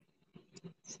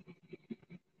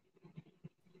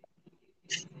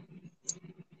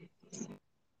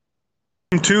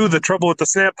To the Trouble with the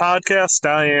Snap podcast.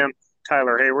 I am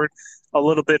Tyler Hayward. A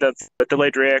little bit of a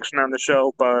delayed reaction on the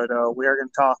show, but we are going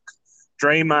to talk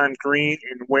Draymond Green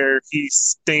and where he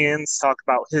stands, talk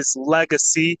about his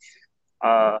legacy.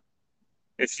 Uh,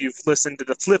 if you've listened to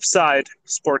the Flip Side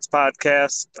Sports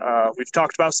podcast, we've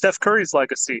talked about Steph Curry's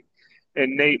legacy.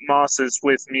 And Nate Moss is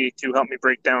with me to help me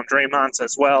break down Draymond's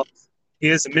as well. He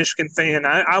is a Michigan fan.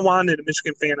 I wanted a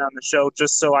Michigan fan on the show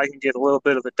just so I can get a little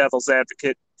bit of a devil's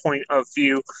advocate point of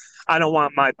view. I don't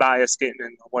want my bias getting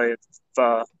in the way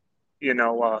of, you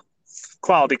know, uh,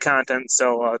 quality content.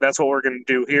 So that's what we're going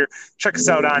to do here. Check us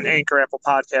out on Anchor, Apple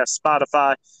Podcast,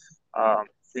 Spotify.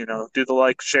 Do the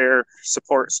like, share,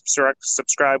 support,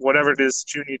 subscribe, whatever it is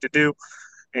that you need to do.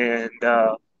 And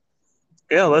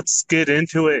yeah, let's get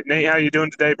into it. Nate, how you doing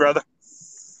today, brother?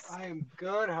 I am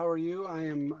good. How are you? I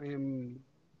am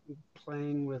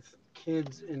playing with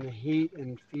kids in the heat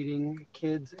and feeding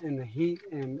kids in the heat,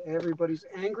 and everybody's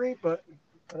angry, but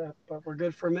we're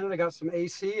good for a minute. I got some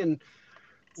AC and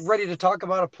ready to talk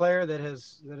about a player that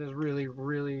has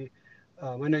really.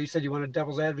 I know you said you want a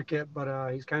devil's advocate,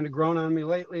 but he's kind of grown on me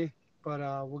lately. But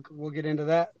we'll get into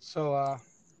that. So why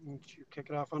don't you kick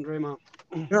it off on Draymond?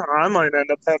 Yeah, I might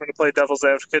end up having to play devil's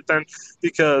advocate then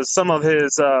because some of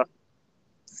his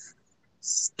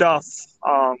stuff,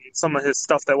 some of his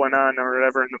stuff that went on or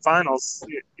whatever in the finals,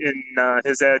 in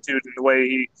his attitude and the way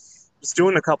he was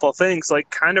doing a couple of things, like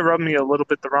kind of rubbed me a little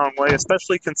bit the wrong way,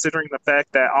 especially considering the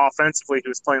fact that offensively he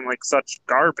was playing like such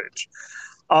garbage.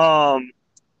 Um,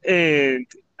 and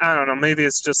I don't know, maybe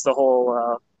it's just the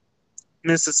whole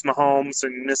Mrs. Mahomes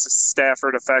and Mrs.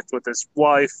 Stafford effect with his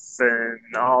wife and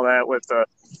all that with the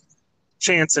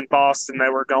chants in Boston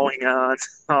that were going on,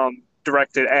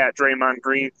 directed at Draymond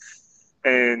Green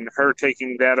and her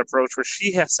taking that approach where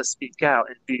she has to speak out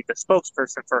and be the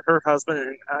spokesperson for her husband.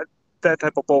 And that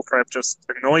type of bullcrap just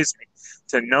annoys me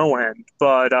to no end.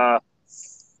 But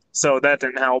so that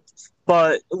didn't help.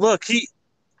 But look, he's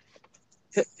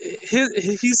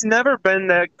never been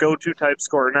that go-to type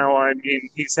scorer. Now, I mean,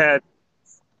 he's had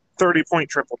 30-point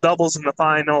triple doubles in the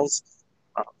finals.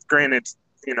 Granted,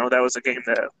 that was a game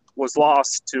that was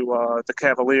lost to the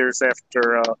Cavaliers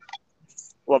after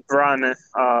LeBron,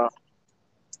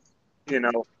 you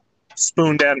know,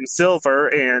 spooned Adam Silver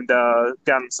and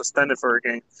got him suspended for a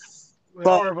game.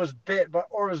 But Or was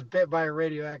bit by a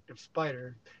radioactive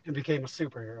spider and became a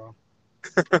superhero.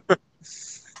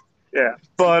 yeah,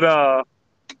 but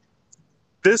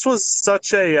this was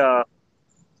such a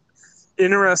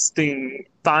interesting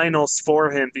finals for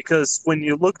him because when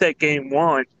you looked at game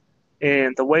one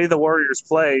and the way the Warriors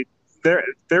played,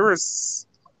 there was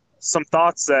some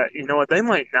thoughts that what they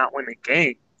might not win a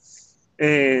game,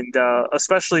 and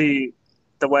especially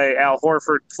the way Al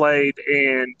Horford played,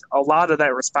 and a lot of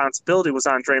that responsibility was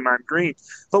on Draymond Green.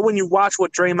 But when you watch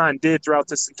what Draymond did throughout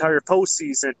this entire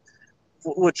postseason,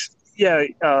 which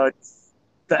the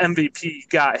MVP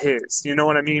got his, you know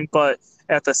what I mean? But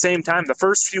at the same time, the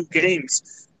first few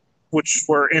games, which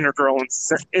were integral in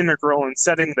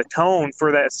setting the tone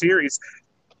for that series,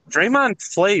 Draymond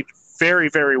played very,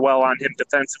 very well on him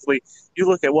defensively. You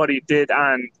look at what he did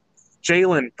on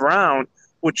Jaylen Brown,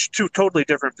 which two totally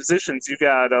different positions. You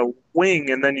got a wing,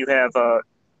 and then you have a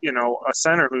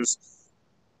center who's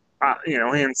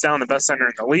hands down the best center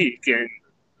in the league, and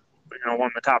one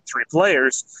of the top three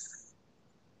players.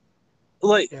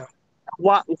 Like, Yeah.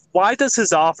 why does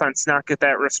his offense not get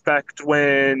that respect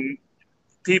when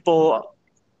people?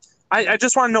 I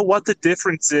just want to know what the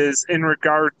difference is in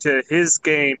regard to his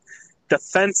game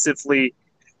defensively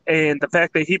and the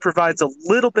fact that he provides a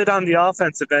little bit on the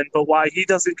offensive end, but why he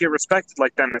doesn't get respected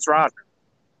like Dennis Rodman.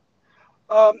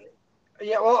 Um,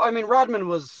 yeah. Well, I mean, Rodman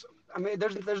was. I mean,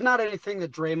 there's not anything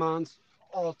that Draymond's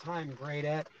all time great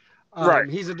at. Right.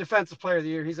 He's a defensive player of the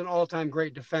year. He's an all time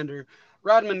great defender.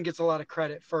 Rodman gets a lot of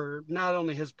credit for not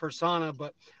only his persona,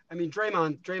 but I mean,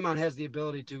 Draymond has the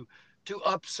ability to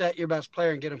upset your best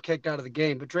player and get him kicked out of the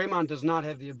game. But Draymond does not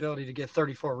have the ability to get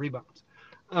 34 rebounds.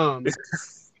 Um,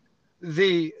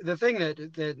 the thing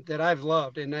that I've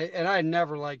loved, and I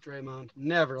never liked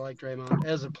Draymond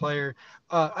as a player.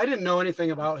 I didn't know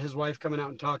anything about his wife coming out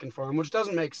and talking for him, which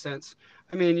doesn't make sense.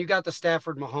 I mean, you got the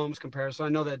Stafford Mahomes comparison. I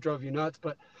know that drove you nuts,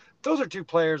 but those are two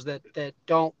players that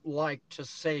don't like to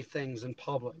say things in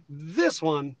public. This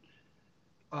one,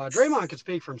 Draymond can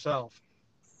speak for himself,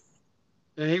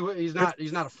 and he's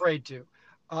not afraid to.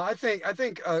 I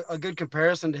think a good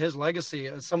comparison to his legacy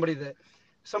is somebody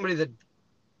that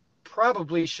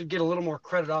probably should get a little more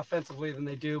credit offensively than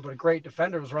they do, but a great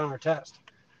defender was Ron Artest.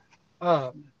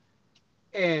 Um,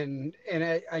 and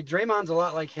Draymond's a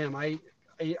lot like him. I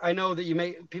know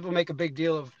that people make a big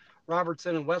deal of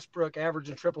Robertson and Westbrook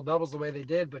averaging triple doubles the way they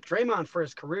did, but Draymond for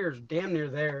his career is damn near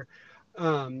there.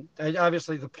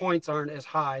 Obviously, the points aren't as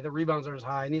high, the rebounds aren't as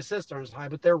high, and the assists aren't as high,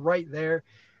 but they're right there.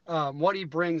 What he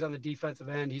brings on the defensive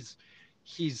end,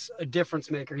 he's a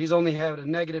difference maker. He's only had a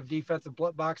negative defensive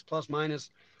box plus minus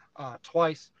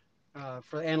twice.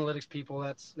 For the analytics people,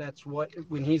 that's what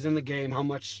when he's in the game, how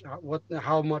much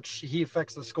he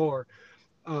affects the score.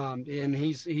 And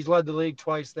he's led the league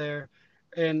twice there.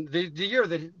 And the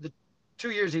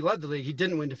 2 years he led the league, he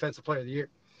didn't win Defensive Player of the Year.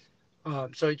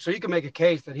 So you can make a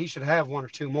case that he should have one or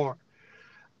two more.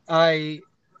 I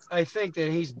I think that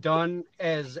he's done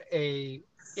as a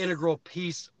integral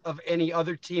piece of any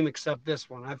other team except this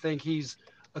one. I think he's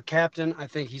a captain. I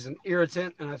think he's an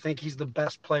irritant, and I think he's the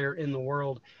best player in the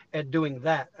world at doing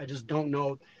that. I just don't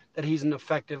know that he's an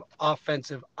effective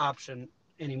offensive option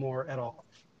anymore at all.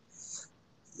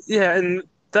 Yeah, and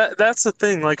that's the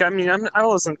thing. Like, I mean, I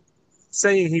wasn't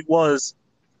saying he was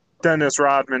Dennis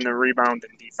Rodman and rebound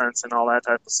and defense and all that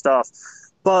type of stuff,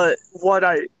 but what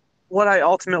I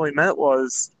ultimately meant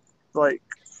was like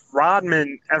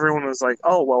Rodman. Everyone was like,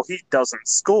 "Oh, well, he doesn't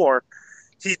score.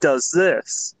 He does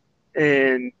this,"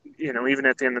 and even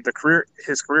at the end of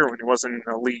his career, when he wasn't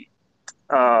an elite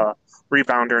uh,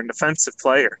 rebounder and defensive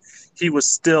player, he was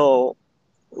still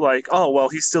like, "Oh, well,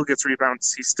 he still gets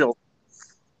rebounds. He still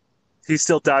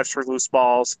dives for loose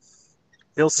balls.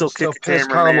 He'll He'll still still kick a piss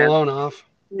Karl cameraman. Malone off.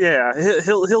 Yeah,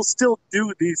 he'll still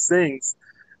do these things."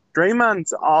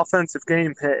 Draymond's offensive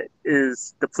game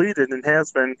is depleted and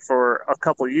has been for a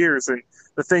couple of years, and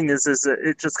the thing is that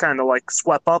it just kind of like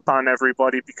swept up on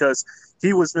everybody because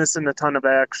he was missing a ton of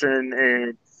action,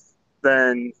 and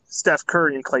then Steph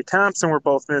Curry and Klay Thompson were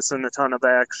both missing a ton of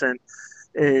action,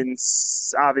 and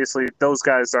obviously those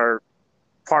guys are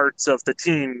parts of the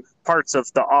team, parts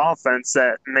of the offense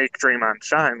that make Draymond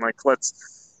shine. Like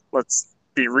let's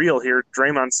be real here.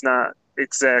 Draymond's not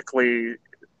exactly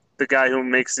the guy who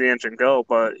makes the engine go,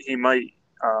 but he might.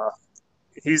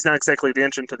 He's not exactly the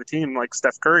engine to the team like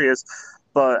Steph Curry is,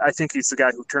 but I think he's the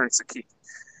guy who turns the key,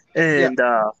 Yeah, and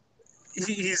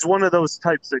he's one of those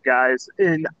types of guys.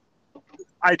 And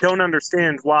I don't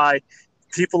understand why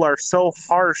people are so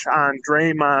harsh on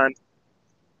Draymond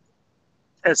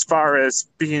as far as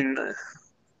being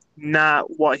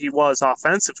not what he was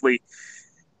offensively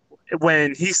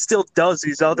when he still does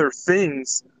these other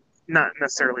things, not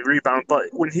necessarily rebound, but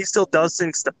when he still does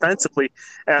things defensively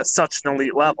at such an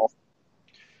elite level.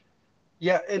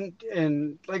 yeah,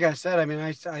 and like I said, I mean,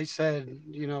 I said,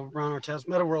 Ron Artest,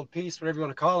 Meta World Peace, whatever you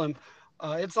want to call him.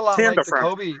 It's a lot like Tanda the front.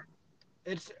 Kobe.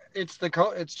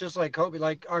 It's just like Kobe.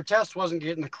 Like Artest wasn't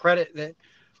getting the credit that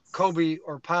Kobe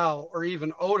or Powell or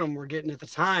even Odom were getting at the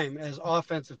time as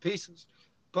offensive pieces.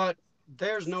 But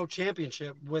there's no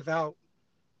championship without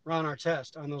Ron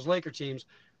Artest on those Laker teams.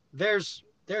 There's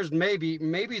maybe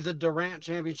the Durant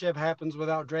championship happens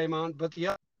without Draymond, but the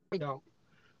other don't.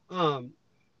 Um,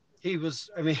 he was.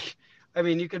 I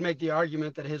mean, you could make the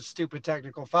argument that his stupid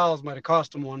technical fouls might have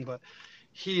cost him one, but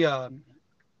he. I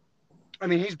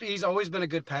mean, he's always been a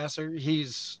good passer.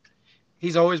 He's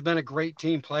always been a great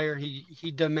team player.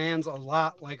 He demands a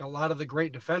lot, like a lot of the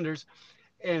great defenders.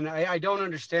 And I don't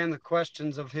understand the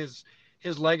questions of his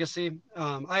legacy.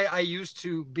 I used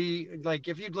to be like,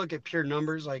 if you look at pure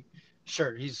numbers, like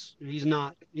sure, he's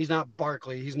not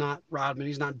Barkley, he's not Rodman,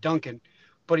 he's not Duncan,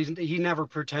 but he never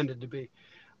pretended to be.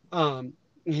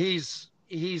 He's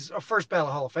a first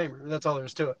ballot Hall of Famer. That's all there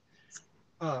is to it.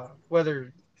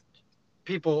 Whether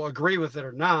people agree with it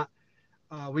or not,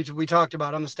 we talked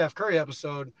about on the Steph Curry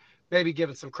episode, maybe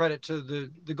giving some credit to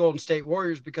the Golden State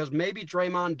Warriors because maybe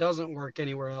Draymond doesn't work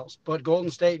anywhere else, but Golden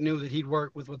State knew that he'd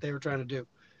work with what they were trying to do.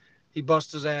 He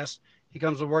busts his ass. He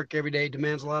comes to work every day,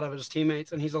 demands a lot of his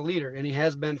teammates, and he's a leader, and he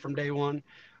has been from day one.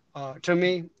 To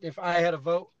me, if I had a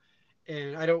vote,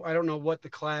 and I don't know what the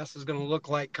class is going to look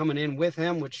like coming in with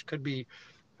him, which could be,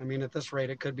 I mean, at this rate,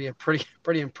 it could be a pretty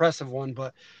impressive one,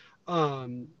 but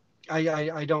um,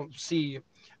 I don't see,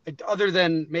 other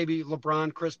than maybe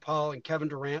LeBron, Chris Paul, and Kevin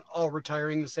Durant all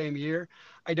retiring the same year,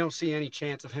 I don't see any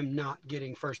chance of him not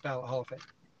getting first ballot Hall of Fame.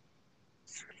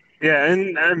 Yeah,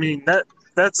 and I mean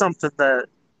that's something that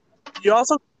you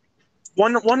also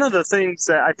one of the things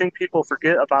that I think people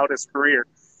forget about his career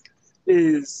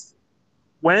is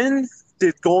when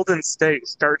did Golden State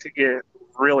start to get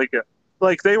really good?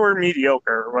 Like they were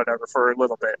mediocre or whatever for a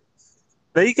little bit.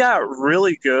 They got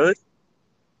really good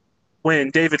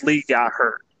when David Lee got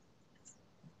hurt.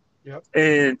 Yep.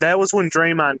 And that was when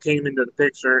Draymond came into the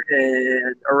picture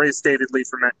and erased David Lee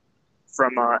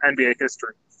from NBA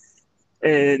history.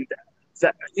 And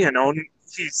that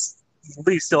he's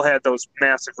Lee still had those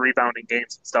massive rebounding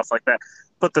games and stuff like that.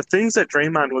 but the things that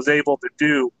Draymond was able to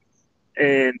do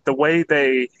and the way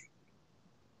they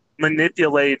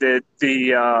manipulated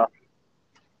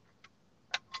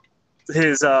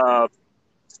his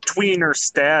tweener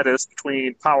status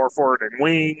between power forward and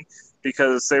wing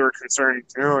because they were concerned,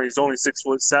 he's only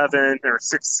 6'7" or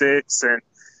 6'6", and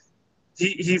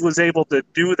he was able to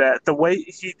do that. The way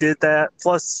he did that,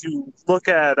 plus you look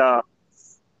at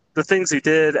the things he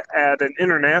did at an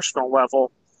international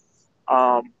level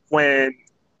when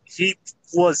he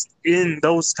was in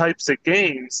those types of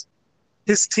games,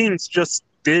 his teams just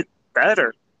did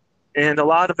better. And a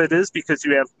lot of it is because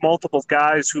you have multiple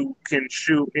guys who can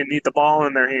shoot and need the ball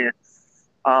in their hand.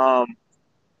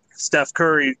 Steph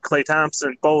Curry, Klay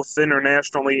Thompson, both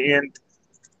internationally and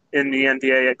in the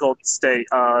NBA at Golden State.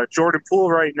 Jordan Poole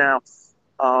right now,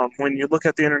 when you look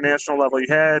at the international level, you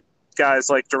had guys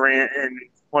like Durant and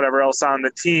whatever else on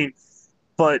the team.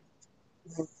 But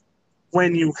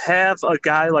when you have a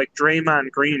guy like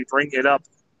Draymond Green bring it up,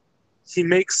 he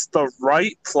makes the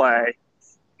right play,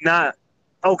 not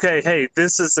okay, hey,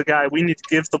 this is the guy. We need to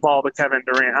give the ball to Kevin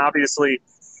Durant. Obviously,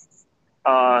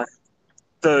 the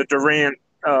Durant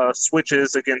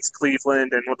switches against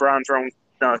Cleveland and LeBron throwing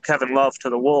Kevin Love to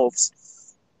the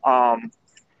Wolves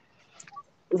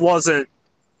wasn't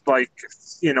like,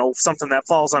 something that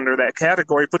falls under that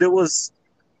category, but it was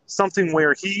something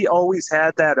where he always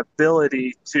had that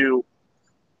ability to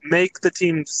make the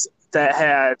teams that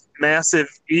had massive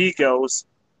egos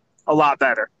a lot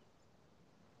better.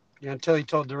 Yeah, until he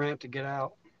told Durant to get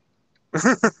out.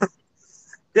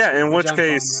 Yeah, in which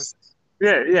case,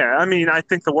 yeah. I mean, I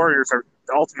think the Warriors are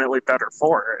ultimately better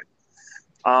for it.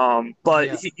 But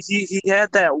Yeah. he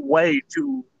had that way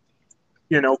to,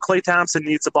 Klay Thompson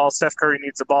needs the ball, Steph Curry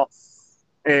needs the ball,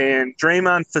 and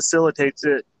Draymond facilitates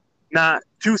it, not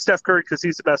to Steph Curry because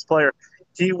he's the best player.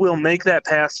 He will make that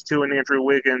pass to an Andrew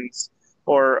Wiggins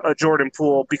or a Jordan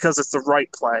Poole because it's the right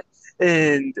play.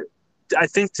 And I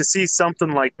think to see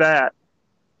something like that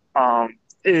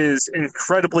is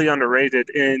incredibly underrated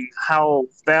in how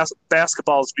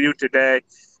basketball is viewed today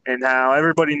and how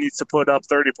everybody needs to put up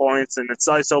 30 points and it's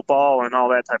ISO ball and all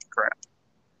that type of crap.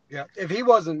 Yeah, if he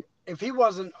wasn't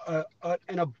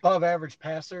an above average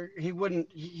passer, he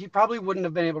probably wouldn't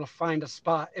have been able to find a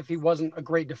spot if he wasn't a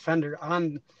great defender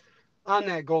on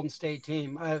that Golden State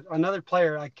team. Another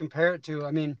player I compare it to,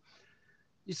 I mean,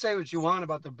 you say what you want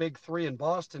about the big three in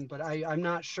Boston, but I'm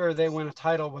not sure they win a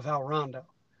title without Rondo.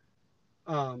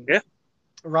 Yeah.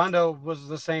 Rondo was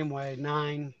the same way,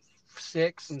 9,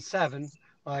 6, and 7.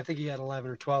 Well, I think he had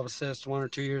 11 or 12 assists 1 or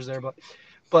 2 years there, but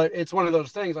it's one of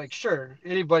those things like, sure,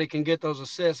 anybody can get those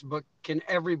assists, but can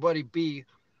everybody be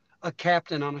a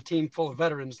captain on a team full of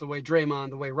veterans the way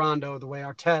Draymond, the way Rondo, the way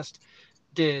Artest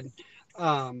did?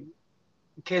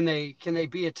 Can they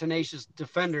be a tenacious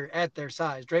defender at their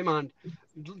size? Draymond,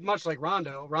 much like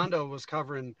Rondo was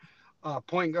covering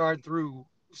point guard through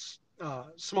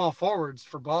small forwards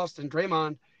for Boston.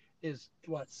 Draymond is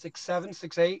what 6'7",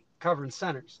 6'8", covering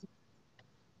centers.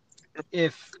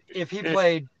 If he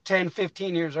played 10,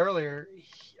 15 years earlier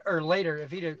or later,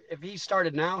 if he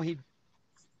started now, he'd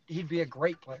be a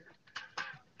great player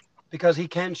because he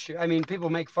can shoot. I mean, people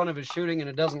make fun of his shooting and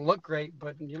it doesn't look great,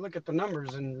 but you look at the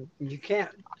numbers and you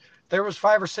can't. There was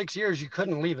 5 or 6 years you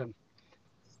couldn't leave him.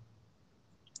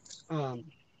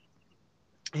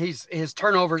 His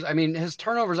turnovers. I mean, his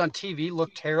turnovers on TV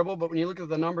look terrible, but when you look at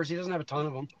the numbers, he doesn't have a ton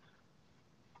of them.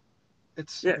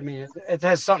 I mean, it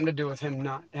has something to do with him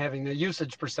not having the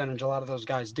usage percentage. A lot of those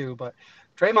guys do, but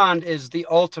Draymond is the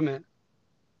ultimate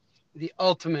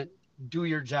do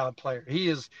your job player. He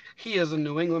is a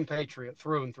New England Patriot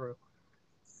through and through.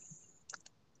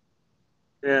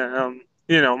 Yeah,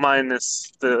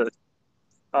 minus the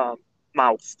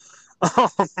mouth.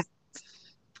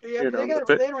 Yeah,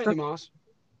 but they had Randy Moss.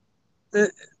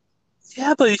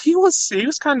 Yeah, but he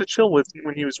was kind of chill when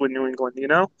he was with New England,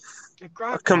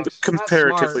 Gronk talks.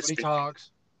 comparatively Not smart,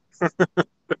 but he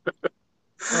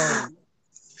talks.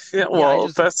 Yeah, well,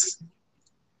 that's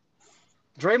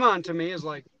Draymond to me is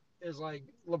like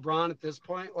LeBron at this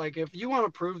point. Like, if you want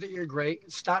to prove that you're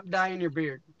great, stop dyeing your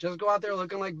beard. Just go out there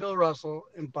looking like Bill Russell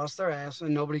and bust their ass,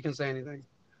 and nobody can say anything.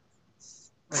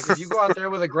 Like, if you go out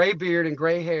there with a gray beard and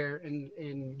gray hair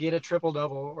and get a triple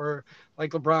double, or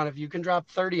like LeBron, if you can drop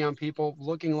 30 on people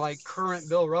looking like current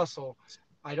Bill Russell,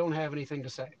 I don't have anything to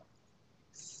say.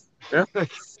 Yeah.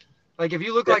 Like if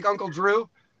you look like Uncle Drew,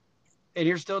 and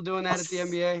you're still doing that at the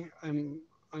NBA,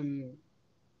 I'm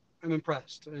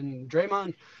impressed. And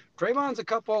Draymond's a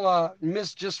couple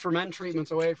missed just for men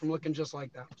treatments away from looking just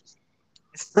like that.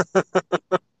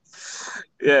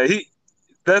 Yeah,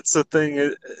 that's the thing.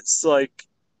 It's like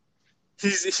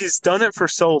he's done it for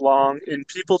so long, and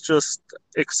people just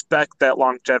expect that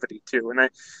longevity too.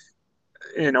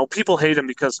 And people hate him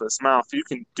because of his mouth. You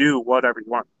can do whatever you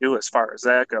want to do as far as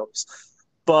that goes,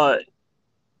 but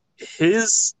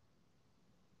his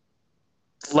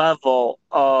level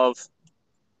of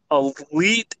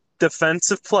elite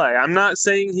defensive play. I'm not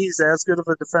saying he's as good of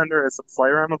a defender as the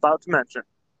player I'm about to mention.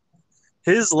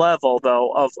 His level,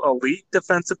 though, of elite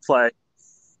defensive play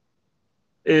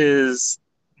is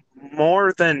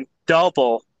more than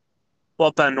double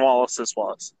what Ben Wallace's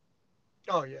was.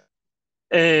 Oh yeah.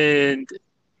 And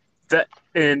that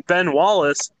and Ben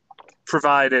Wallace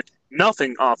provided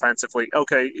nothing offensively.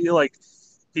 Okay, like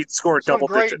he'd score Some double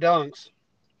great digit. dunks.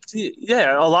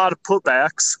 Yeah, a lot of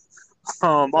putbacks,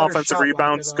 Better offensive shot blocker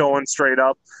rebounds though. going straight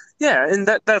up. Yeah, and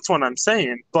that's what I'm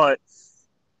saying. But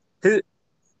he,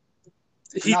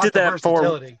 he Not did the that for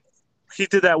versatility. he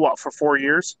did that what for 4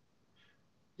 years,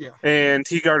 Yeah. and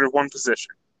he guarded one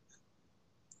position.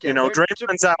 Yeah.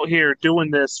 Draymond's out here doing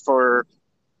this for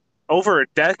over a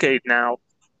decade now,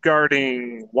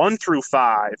 guarding 1 through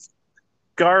 5,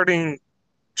 guarding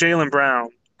Jaylen Brown,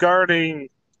 guarding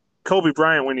Kobe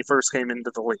Bryant when he first came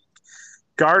into the league,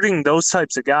 guarding those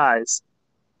types of guys,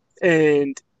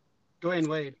 and Dwayne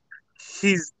Wade.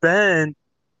 he's been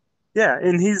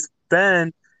he's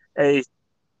been a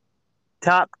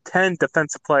top 10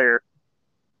 defensive player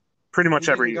pretty He much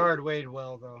every didn't year. guard Wade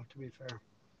well though. To be fair,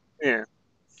 Yeah.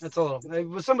 that's a little.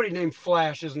 With somebody named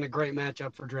Flash isn't a great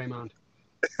matchup for Draymond.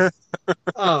 But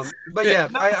Yeah, yeah,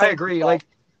 not I without agree. fault.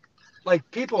 Like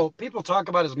people talk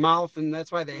about his mouth and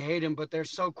that's why they hate him, but they're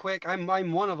so quick. I'm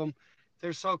one of them.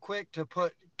 They're so quick to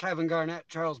put Kevin Garnett,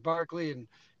 Charles Barkley,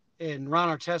 and Ron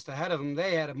Artest ahead of him.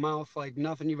 They had a mouth like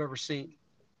nothing you've ever seen.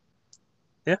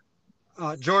 Yeah.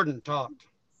 Jordan talked,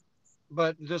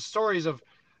 but the stories of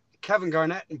Kevin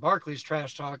Garnett and Barkley's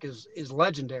trash talk is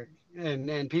legendary,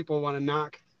 and people want to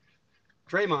knock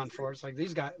Draymond for it. It's like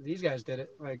these guys did it.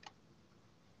 Like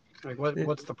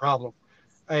what's the problem?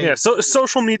 Yeah, I so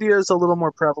social media is a little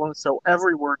more prevalent, so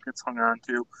every word gets hung on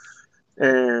to.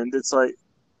 And it's like,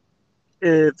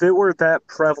 if it were that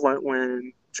prevalent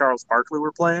when Charles Barkley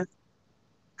were playing,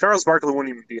 Charles Barkley wouldn't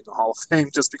even be in the Hall of Fame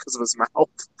just because of his mouth.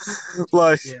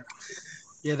 Like, Yeah,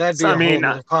 yeah, that'd so be I a whole mean,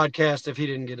 nother podcast if he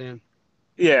didn't get in.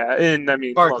 yeah, and I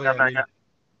mean, look, Barkley, I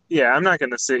mean, I'm not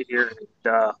gonna sit here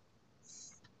and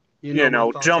you know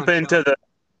my thoughts jump on into Chuck. the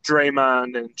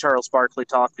Draymond and Charles Barkley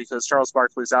talk because Charles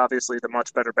Barkley is obviously the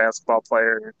much better basketball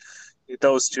player. And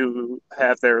those two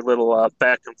have their little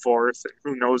back and forth. And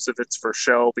who knows if it's for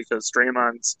show because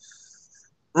Draymond's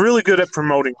really good at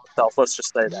promoting himself. Let's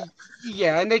just say that.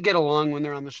 Yeah, and they get along when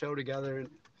they're on the show together.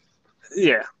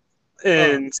 Yeah, Um,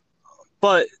 and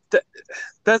but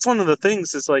that's one of the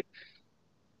things is like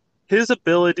his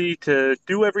ability to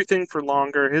do everything for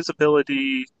longer, his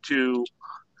ability to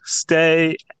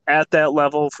stay at that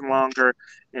level for longer.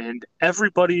 And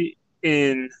everybody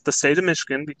in the state of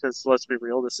Michigan, because let's be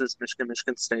real, this is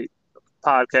Michigan State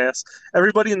podcast.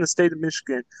 Everybody in the state of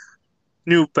Michigan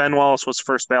knew Ben Wallace was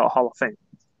first ballot Hall of Fame.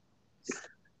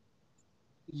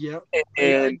 yep.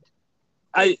 And If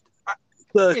I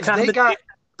the if they combination, got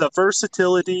the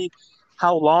versatility,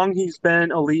 how long he's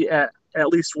been elite at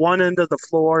least one end of the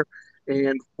floor,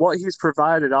 and what he's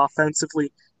provided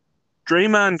offensively,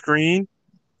 Draymond Green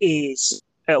is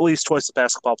at least twice the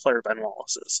basketball player Ben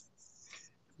Wallace is.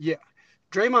 yeah,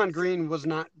 Draymond Green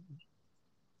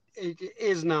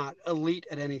is not elite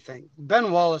at anything.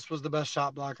 Ben Wallace was the best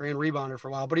shot blocker and rebounder for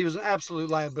a while, but he was an absolute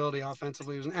liability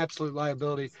offensively. He was an absolute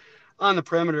liability on the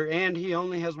perimeter, and he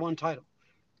only has one title.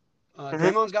 Mm-hmm.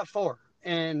 Draymond's got four,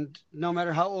 and no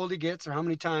matter how old he gets or how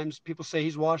many times people say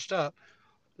he's washed up,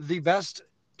 the best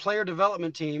player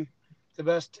development team, the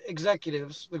best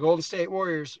executives, the Golden State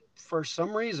Warriors, for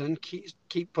some reason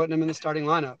keep putting him in the starting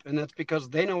lineup, and that's because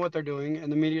they know what they're doing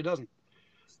and the media doesn't.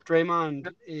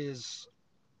 Draymond is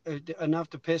enough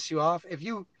to piss you off if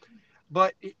you.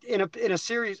 But in a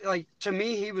series like to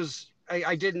me, he was.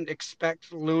 I didn't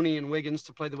expect Looney and Wiggins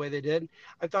to play the way they did.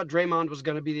 I thought Draymond was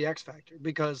going to be the X factor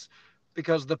because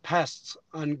the pests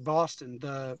on Boston,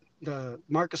 the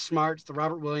Marcus Smarts, the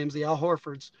Robert Williams, the Al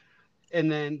Horfords, and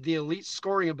then the elite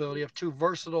scoring ability of two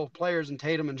versatile players in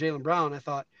Tatum and Jaylen Brown. I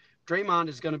thought Draymond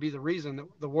is going to be the reason that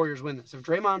the Warriors win this. If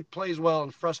Draymond plays well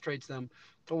and frustrates them,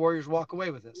 the Warriors walk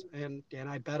away with this. And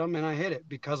I bet them and I hit it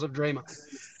because of Draymond.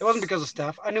 It wasn't because of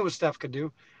Steph. I knew what Steph could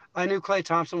do. I knew Klay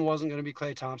Thompson wasn't going to be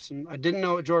Klay Thompson. I didn't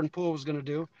know what Jordan Poole was going to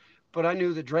do, but I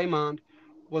knew that Draymond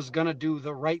was going to do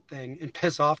the right thing and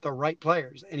piss off the right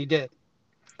players, and he did.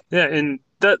 Yeah, and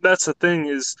that's the thing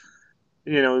is,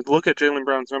 look at Jaylen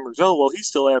Brown's numbers. Oh, well, he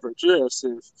still averaged this.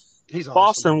 If He's awesome.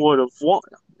 Boston would have won,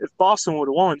 if Boston would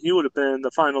have won, he would have been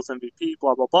the Finals MVP.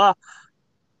 Blah blah blah.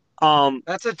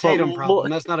 That's a But Tatum problem. look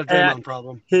That's not a at Draymond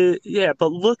problem.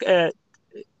 but look at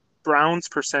Brown's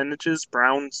percentages,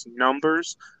 Brown's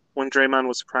numbers when Draymond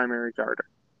was a primary guarder.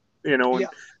 When Yeah,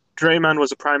 Draymond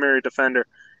was a primary defender,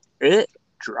 it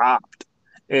dropped.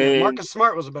 yeah. And Marcus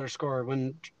Smart was a better scorer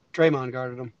when Draymond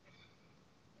guarded him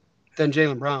than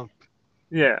Jaylen Brown.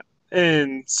 yeah,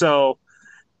 and so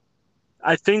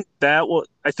I think that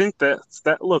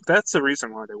look, that's the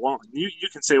reason why they won. You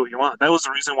can say what you want. That was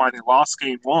the reason why they lost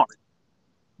game one,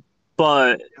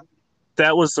 but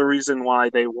that was the reason why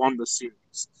they won the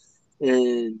series.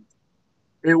 And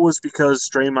it was because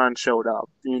Draymond showed up.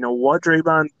 What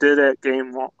Draymond did at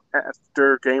game one,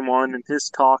 after game one, and his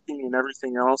talking and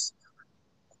everything else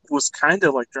was kind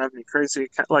of like driving me crazy.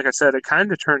 Like I said, it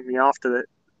kind of turned me off to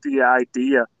the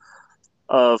idea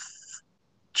of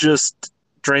just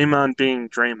Draymond being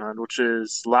Draymond, which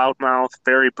is loudmouth,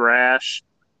 very brash,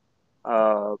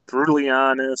 brutally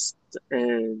honest,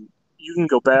 and you can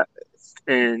go back.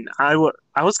 And I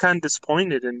was kind of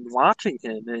disappointed in watching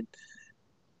him. And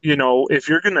if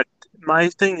you're gonna, my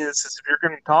thing is if you're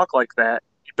gonna talk like that,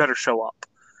 you better show up.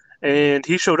 And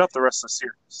he showed up the rest of the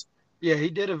series. Yeah, he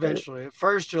did eventually. At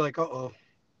first, you're like, oh,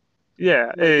 Yeah,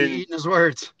 might be and eating his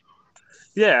words.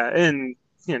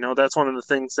 that's one of the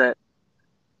things that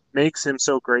makes him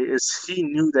so great is he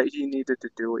knew that he needed to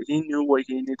do it. He knew what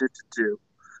he needed to do.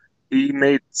 He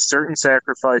made certain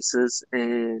sacrifices,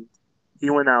 and he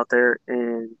went out there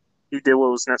and he did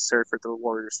what was necessary for the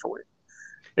Warriors to win.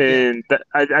 Yeah, And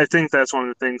I think that's one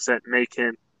of the things that make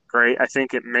him great. I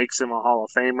think it makes him a Hall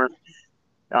of Famer.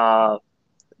 Uh,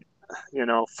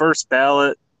 first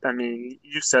ballot. I mean,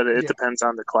 you said it. It yeah. depends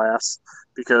on the class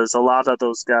because a lot of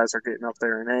those guys are getting up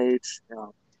there in age.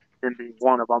 Him being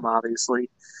one of them, obviously,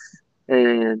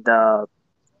 and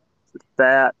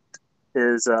that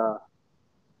is, the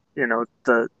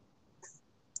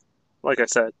like I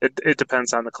said, it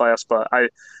depends on the class, but I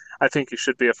think he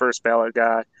should be a first ballot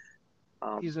guy.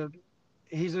 Um, He's a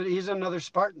he's another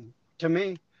Spartan to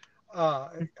me.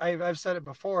 I've said it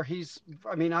before.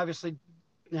 I mean, obviously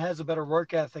has a better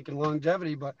work ethic and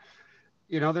longevity, but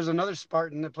there's another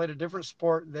Spartan that played a different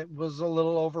sport that was a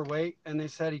little overweight, and they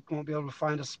said he won't be able to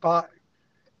find a spot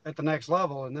at the next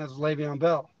level, and that's Le'Veon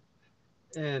Bell.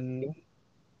 And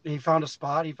he found a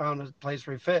spot, he found a place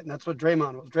where he fit, and that's what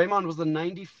Draymond was. Draymond was the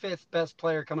 95th best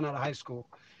player coming out of high school,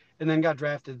 and then got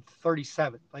drafted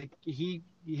 37th. Like he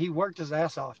worked his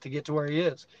ass off to get to where he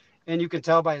is, and you can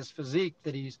tell by his physique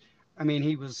that I mean,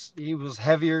 he was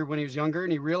heavier when he was younger,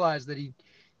 and he realized that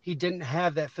he didn't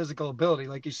have that physical ability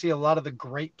like you see a lot of the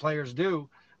great players do.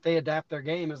 They adapt their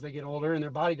game as they get older, and their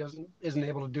body isn't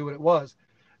able to do what it was.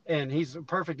 And he's a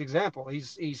perfect example.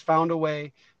 He's found a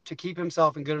way to keep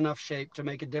himself in good enough shape to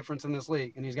make a difference in this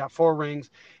league. And he's got 4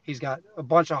 rings. He's got a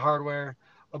bunch of hardware,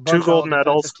 a two bunch of all gold defensive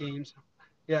medals. teams.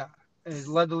 Yeah, and he's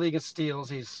led the league in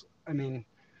steals. I mean,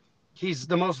 he's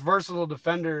the most versatile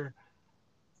defender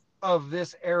of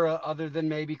this era, other than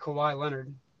maybe Kawhi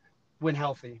Leonard when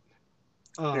healthy.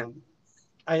 Yeah, Um,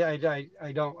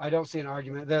 I don't see an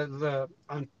argument. The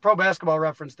on Pro Basketball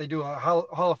Reference they do a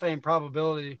Hall of Fame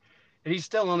probability, and he's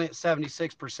still only at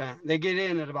 76%. They get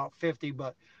in at about 50,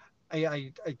 but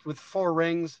with 4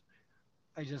 rings,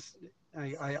 I just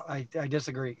I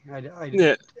disagree.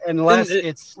 yeah, and Unless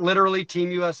it's literally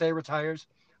Team USA retires,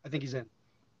 I think he's in.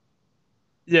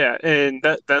 and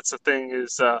that's the thing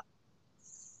is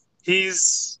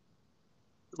he's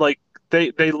like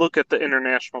they look at the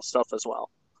international stuff as well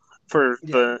for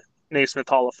Yeah, the Naismith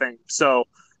Hall of Fame. So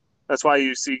that's why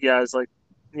you see guys like,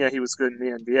 yeah, he was good in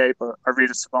the NBA, but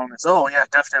Arvydas Sabonis, oh yeah,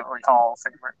 definitely Hall of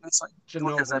Famer. And it's like, you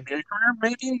look at his Ginobili. NBA career,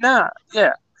 maybe not.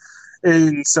 Yeah,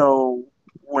 and so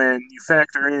when you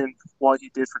factor in what he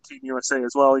did for Team USA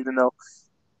as well, even though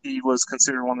he was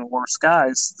considered one of the worst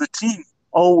guys, the team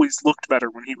always looked better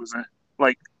when he was in.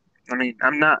 Like, I mean,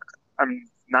 I'm not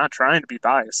trying to be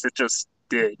biased. It just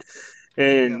did. Yeah,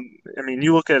 And I mean,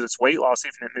 you look at his weight loss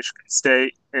even at Michigan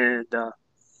State, and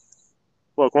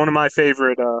look, one of my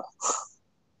favorite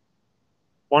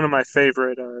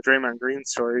Draymond Green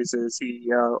stories is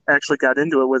he actually got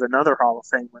into it with another Hall of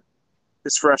Famer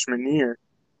his freshman year,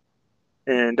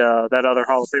 and that other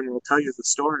Hall of Famer will tell you the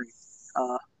story.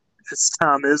 Uh, it's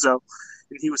Tom Izzo,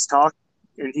 and he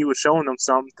was showing him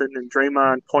something, and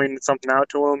Draymond pointed something out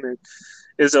to him, and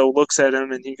Izzo looks at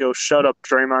him and he goes, "Shut up,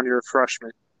 Draymond, you're a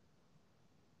freshman."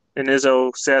 And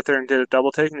Izzo sat there and did a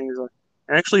double take, and he's like,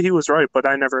 "Actually, he was right, but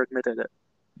I never admitted it."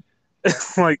 yeah.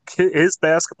 Like his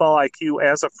basketball IQ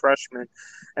as a freshman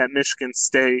at Michigan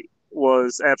State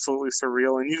was absolutely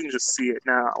surreal, and you can just see it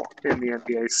now in the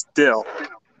NBA still.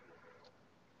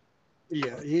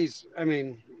 Yeah, he's. I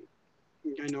mean,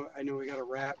 I know we got a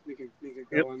wrap. We could Yep.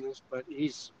 go on this, but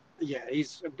he's. Yeah,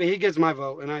 he gets my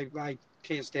vote, and I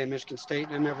can't stand Michigan State.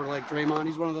 I never liked Draymond.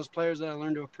 He's one of those players that I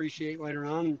learned to appreciate later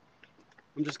on. And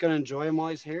I'm just gonna enjoy him while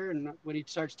he's here, and when he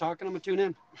starts talking, I'm gonna tune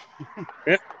in.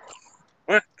 Yeah.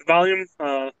 Well, the volume.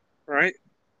 Right.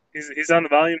 He's on the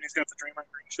volume. He's got the Draymond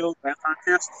Green Show, that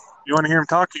podcast. You want to hear him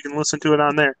talk? You can listen to it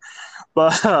on there.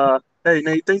 But hey,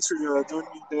 Nate, thanks for joining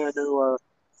me today. I know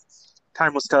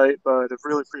time was tight, but I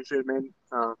really appreciate it, man.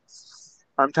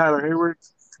 I'm Tyler Hayward,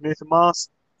 Nathan Moss.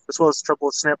 This was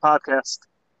Triple Snap Podcast.